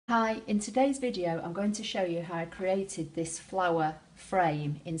Hi, in today's video I'm going to show you how I created this flower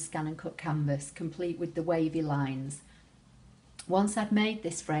frame in ScanNCut Canvas, complete with the wavy lines. Once I'd made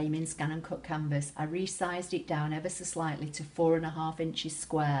this frame in ScanNCut Canvas, I resized it down ever so slightly to 4.5 inches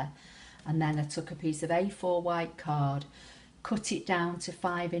square, and then I took a piece of A4 white card, cut it down to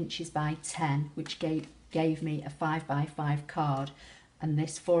 5 inches by 10, which gave me a 5 by 5 card. And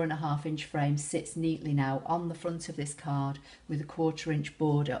this 4.5 inch frame sits neatly now on the front of this card with a 1/4 inch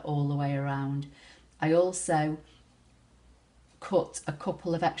border all the way around. I also cut a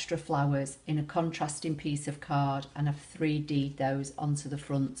couple of extra flowers in a contrasting piece of card and I've 3D'd those onto the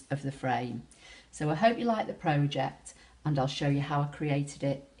front of the frame. So I hope you like the project, and I'll show you how I created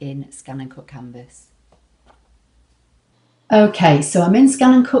it in ScanNCut Canvas. Okay, so I'm in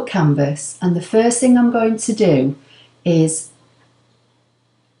ScanNCut Canvas, and the first thing I'm going to do is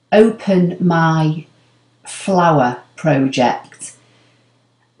open my flower project,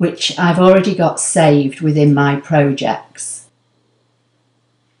 which I've already got saved within my projects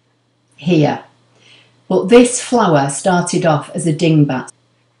here. But this flower started off as a dingbat.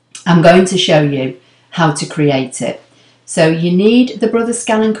 I'm going to show you how to create it. So you need the Brother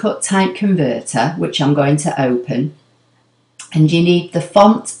ScanNCut type converter, which I'm going to open, and you need the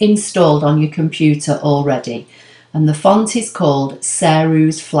font installed on your computer already. And the font is called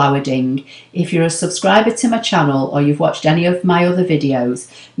Saru's Flowerding. If you're a subscriber to my channel or you've watched any of my other videos,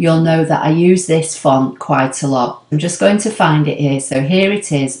 you'll know that I use this font quite a lot. I'm just going to find it here. So here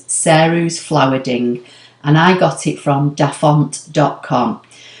it is, Saru's Flowerding, and I got it from dafont.com.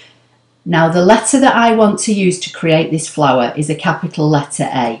 Now the letter that I want to use to create this flower is a capital letter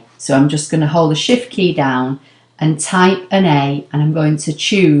A. So I'm just going to hold the shift key down and type an A, and I'm going to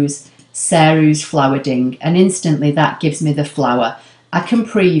choose Saru's Flowerding, and instantly that gives me the flower. I can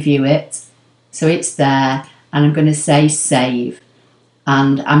preview it, so it's there, and I'm going to say save,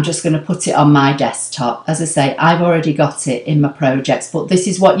 and I'm just going to put it on my desktop. As I say, I've already got it in my projects, but this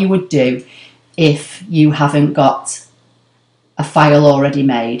is what you would do if you haven't got a file already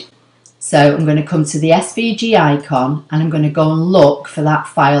made. So I'm going to come to the SVG icon, and I'm going to go and look for that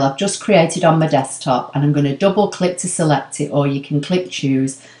file I've just created on my desktop, and I'm going to double click to select it, or you can click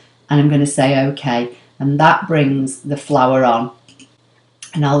choose, and I'm going to say OK, and that brings the flower on,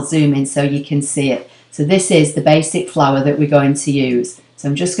 and I'll zoom in so you can see it. So this is the basic flower that we're going to use. So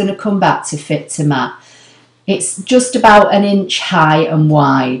I'm just going to come back to fit to mat. It's just about 1 inch high and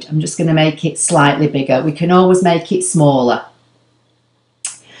wide. I'm just going to make it slightly bigger. We can always make it smaller.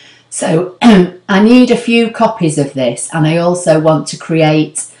 So I need a few copies of this, and I also want to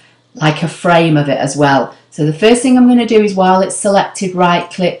create like a frame of it as well. So the first thing I'm going to do is, while it's selected, right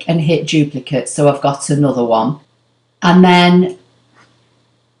click and hit duplicate, so I've got another one. And then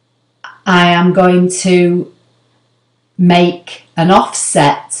I am going to make an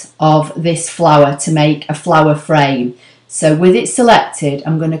offset of this flower to make a flower frame. So with it selected,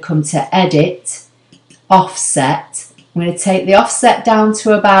 I'm going to come to edit, offset. I'm going to take the offset down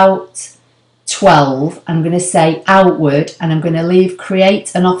to about 12. I'm going to say outward, and I'm going to leave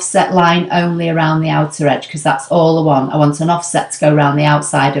create an offset line only around the outer edge, because that's all I want. I want an offset to go around the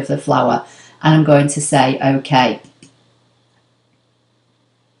outside of the flower, and I'm going to say OK.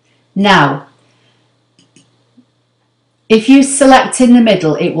 Now, if you select in the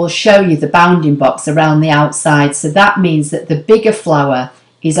middle, it will show you the bounding box around the outside. So that means that the bigger flower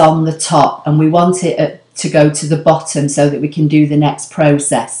is on the top, and we want it to go to the bottom so that we can do the next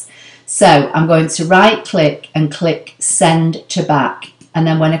process. So I'm going to right click and click send to back, and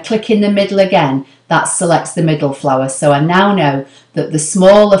then when I click in the middle again, that selects the middle flower. So I now know that the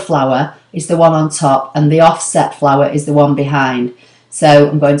smaller flower is the one on top and the offset flower is the one behind. So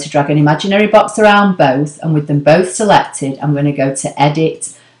I'm going to drag an imaginary box around both, and with them both selected, I'm going to go to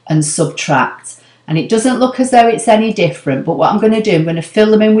edit and subtract. And it doesn't look as though it's any different, but what I'm going to do, I'm going to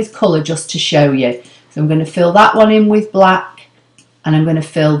fill them in with colour just to show you. So I'm going to fill that one in with black, and I'm going to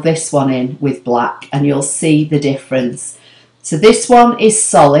fill this one in with black, and you'll see the difference. So this one is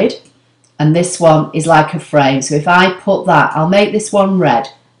solid and this one is like a frame. So if I put that, I'll make this one red.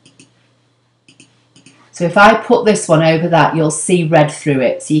 So if I put this one over that, you'll see red through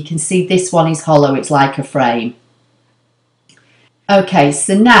it. So you can see this one is hollow, it's like a frame. Okay,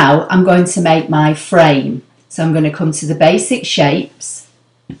 so now I'm going to make my frame. So I'm going to come to the basic shapes.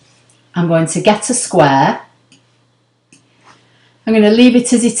 I'm going to get a square. I'm going to leave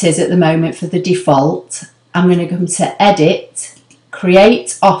it as it is at the moment for the default. I'm going to come to edit,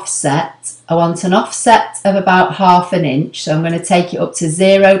 create offset. I want an offset of about 1/2 inch, so I'm going to take it up to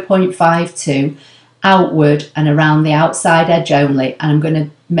 0.52 outward and around the outside edge only, and I'm going to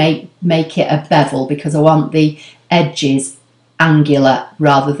make it a bevel because I want the edges angular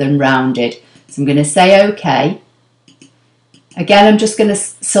rather than rounded. So I'm going to say OK. Again, I'm just going to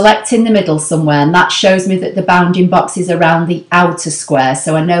select in the middle somewhere, and that shows me that the bounding box is around the outer square,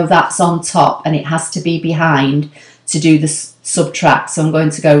 so I know that's on top and it has to be behind to do the subtract. So I'm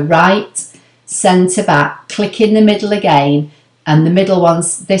going to go right, centre back, click in the middle again, and the middle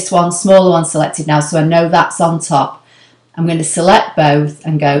one's, this one, smaller one selected now, so I know that's on top. I'm going to select both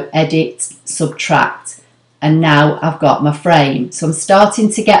and go edit, subtract, and now I've got my frame. So I'm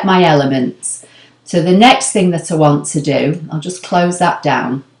starting to get my elements. So the next thing that I want to do, I'll just close that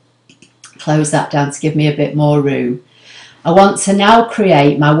down to give me a bit more room. I want to now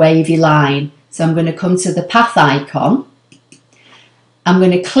create my wavy line. So I'm going to come to the path icon. I'm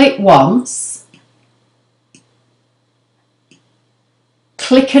going to click once,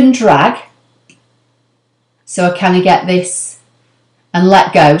 click and drag, so I kind of get this, and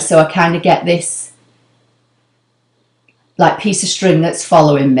let go, so I kind of get this like piece of string that's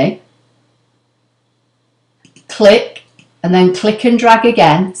following me. Click, and then click and drag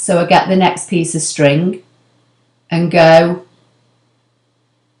again, so I get the next piece of string, and go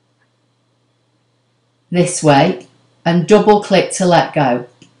this way, and double click to let go.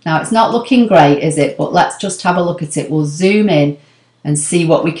 Now it's not looking great, is it? But let's just have a look at it. We'll zoom in and see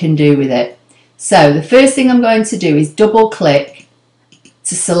what we can do with it. So the first thing I'm going to do is double click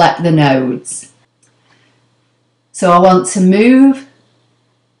to select the nodes. So I want to move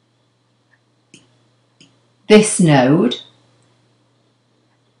this node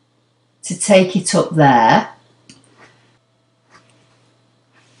to take it up there.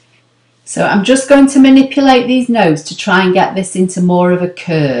 So I'm just going to manipulate these nodes to try and get this into more of a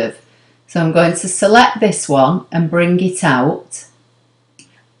curve. So I'm going to select this one and bring it out.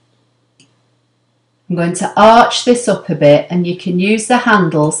 I'm going to arch this up a bit, and you can use the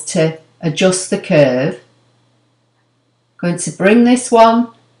handles to adjust the curve. I'm going to bring this one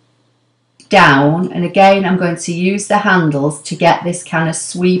down, and again I'm going to use the handles to get this kind of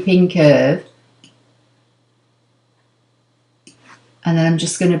sweeping curve, and then I'm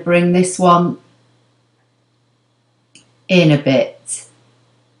just going to bring this one in a bit.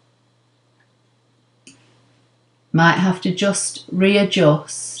 Might have to just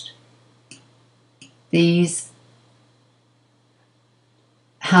readjust these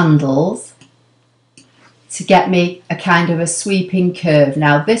handles to get me a kind of a sweeping curve.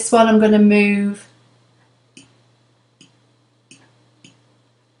 Now this one I'm going to move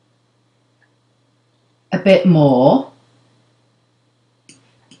a bit more,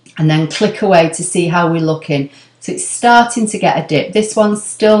 and then click away to see how we're looking. So it's starting to get a dip. This one's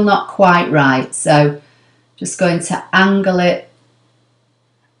still not quite right, so just going to angle it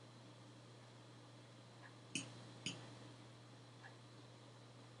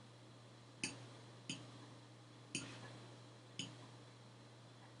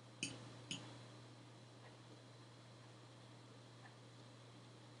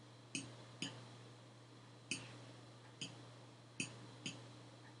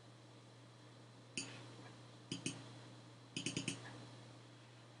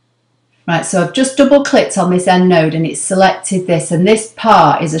right. So I've just double clicked on this end node and it's selected this, and this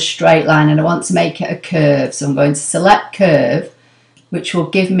part is a straight line and I want to make it a curve, so I'm going to select curve, which will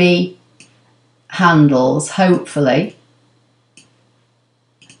give me handles, hopefully.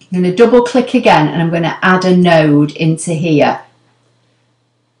 I'm going to double click again and I'm going to add a node into here,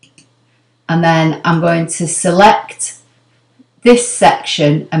 and then I'm going to select this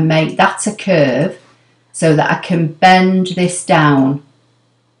section and make that a curve so that I can bend this down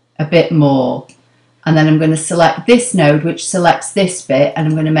a bit more, and then I'm going to select this node which selects this bit, and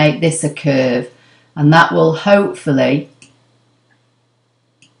I'm going to make this a curve, and that will hopefully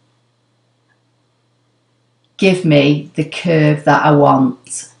give me the curve that I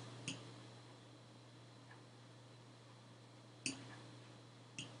want.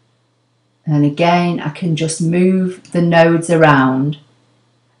 And again I can just move the nodes around.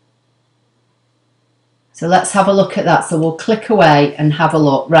 So let's have a look at that. So we'll click away and have a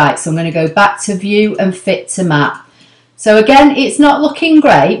look. Right, so I'm going to go back to view and fit to map. So again, it's not looking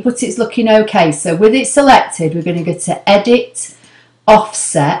great, but it's looking okay. So with it selected, we're going to go to edit,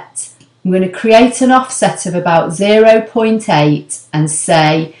 offset. I'm going to create an offset of about 0.8 and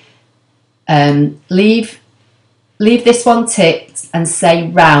say, leave this one ticked and say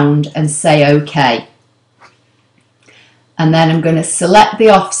round and say OK. And then I'm going to select the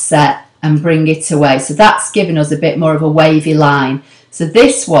offset and bring it away. So that's given us a bit more of a wavy line. So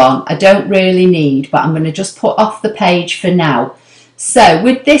this one I don't really need, but I'm going to just put off the page for now. So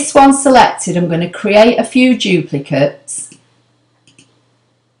with this one selected, I'm going to create a few duplicates.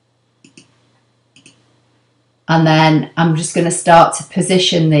 and then I'm just going to start to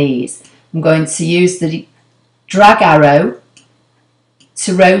position these. I'm going to use the drag arrow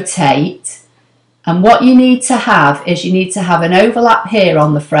to rotate, and what you need to have is you need to have an overlap here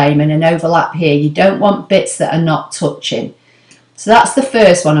on the frame and an overlap here. You don't want bits that are not touching. So that's the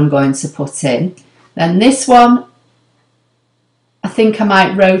first one I'm going to put in. Then this one, I think I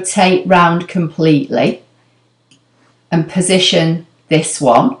might rotate round completely and position this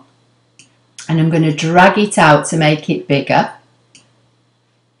one, and I'm going to drag it out to make it bigger.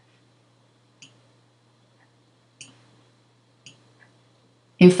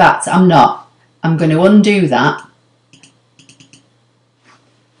 In fact, I'm not. I'm going to undo that.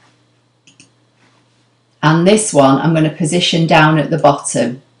 And this one I'm going to position down at the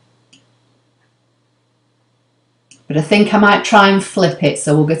bottom. But I think I might try and flip it.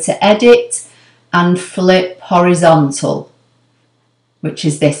 So we'll go to Edit and Flip Horizontal, which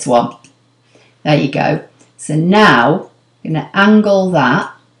is this one. There you go. So now I'm going to angle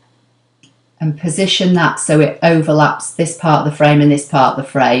that and position that so it overlaps this part of the frame and this part of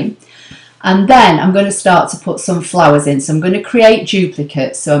the frame. And then I'm going to start to put some flowers in. So I'm going to create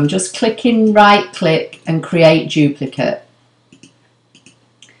duplicates. So I'm just clicking right click and create duplicate.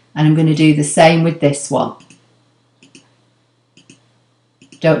 And I'm going to do the same with this one.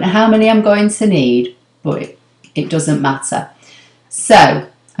 Don't know how many I'm going to need, but it doesn't matter. So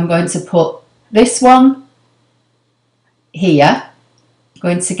I'm going to put this one here. I'm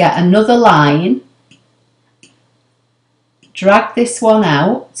going to get another line, drag this one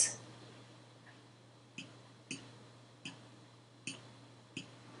out,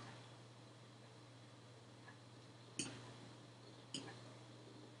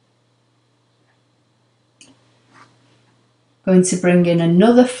 going to bring in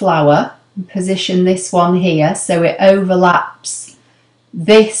another flower and position this one here so it overlaps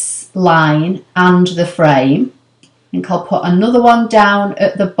this line and the frame. I think I'll put another one down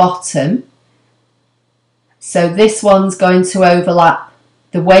at the bottom. So this one's going to overlap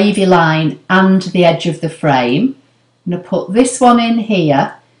the wavy line and the edge of the frame. I'm going to put this one in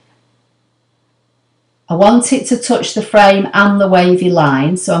here. I want it to touch the frame and the wavy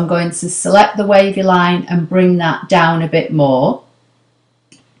line, so I'm going to select the wavy line and bring that down a bit more.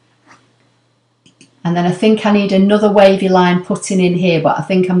 And then I think I need another wavy line putting in here, but I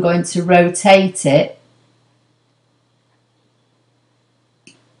think I'm going to rotate it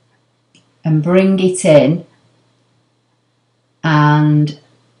and bring it in and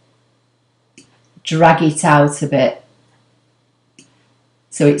drag it out a bit.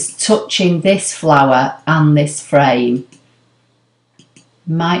 So it's touching this flower and this frame.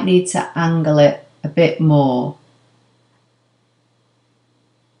 Might need to angle it a bit more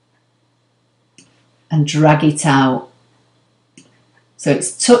and drag it out. So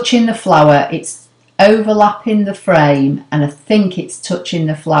it's touching the flower, it's overlapping the frame, and I think it's touching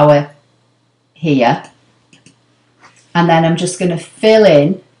the flower here. And then I'm just going to fill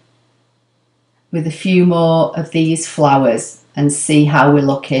in with a few more of these flowers and see how we're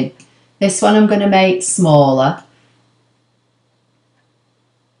looking. This one I'm going to make smaller,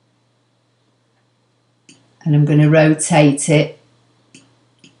 and I'm going to rotate it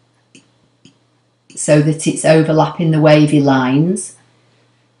so that it's overlapping the wavy lines.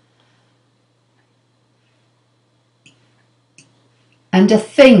 And I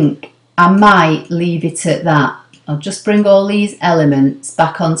think I might leave it at that. I'll just bring all these elements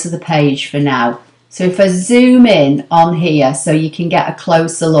back onto the page for now. So if I zoom in on here so you can get a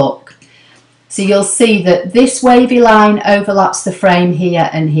closer look, so you'll see that this wavy line overlaps the frame here,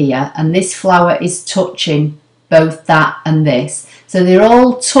 and this flower is touching both that and this. So they're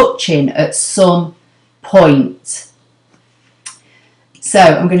all touching at some point. So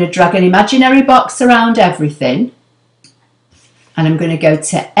I'm going to drag an imaginary box around everything, and I'm going to go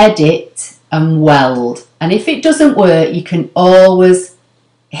to Edit and Weld. And if it doesn't work, you can always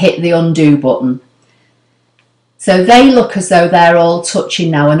hit the undo button. So they look as though they're all touching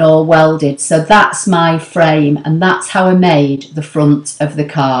now and all welded. So that's my frame, and that's how I made the front of the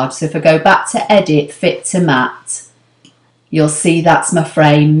card. So if I go back to Edit, Fit to Matte, you'll see that's my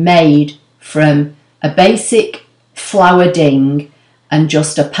frame made from a basic flower ding and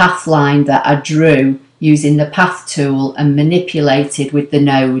just a path line that I drew using the path tool and manipulated with the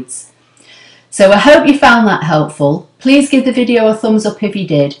nodes. So I hope you found that helpful. Please give the video a thumbs up if you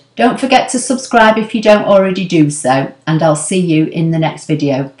did. Don't forget to subscribe if you don't already do so, and I'll see you in the next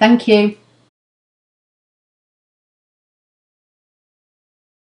video. Thank you.